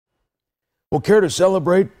Well, care to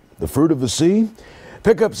celebrate the fruit of the sea?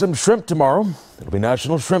 Pick up some shrimp tomorrow. It'll be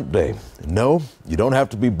National Shrimp Day. And no, you don't have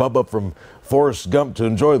to be Bubba from Forrest Gump to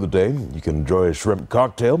enjoy the day. You can enjoy a shrimp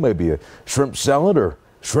cocktail, maybe a shrimp salad or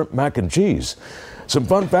shrimp mac and cheese. Some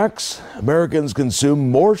fun facts: Americans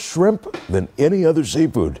consume more shrimp than any other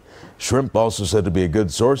seafood. Shrimp also said to be a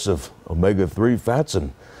good source of omega-3 fats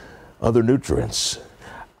and other nutrients.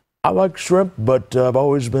 I like shrimp, but I've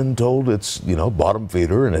always been told it's, bottom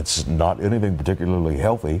feeder and it's not anything particularly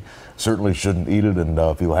healthy. Certainly shouldn't eat it and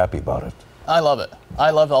feel happy about it. I love it.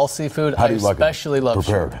 I love all seafood. How do you like it? I especially love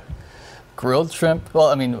prepared? Shrimp. Grilled shrimp. Well,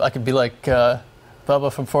 I mean, I could be like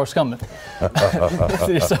Bubba from Forrest Gump.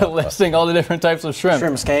 You start listing all the different types of shrimp.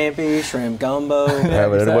 Shrimp scampi, shrimp gumbo.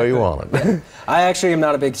 Have it any way you want it. I actually am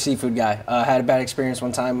not a big seafood guy. I had a bad experience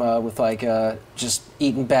one time with just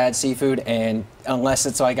eating bad seafood, and unless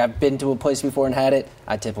it's like I've been to a place before and had it,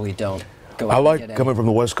 I typically don't go out I and like get any. coming from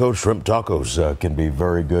the West Coast. Shrimp tacos can be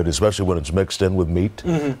very good, especially when it's mixed in with meat.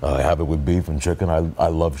 I have it with beef and chicken. I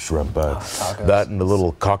love shrimp. That and a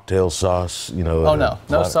little cocktail sauce. Oh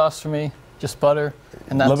no sauce for me. Just butter.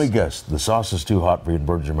 And Let me guess, the sauce is too hot for you and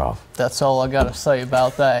burns your mouth. That's all I got to say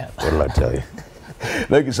about that. What did I tell you?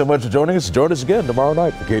 Thank you so much for joining us. Join us again tomorrow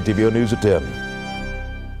night for KTVO News at 10.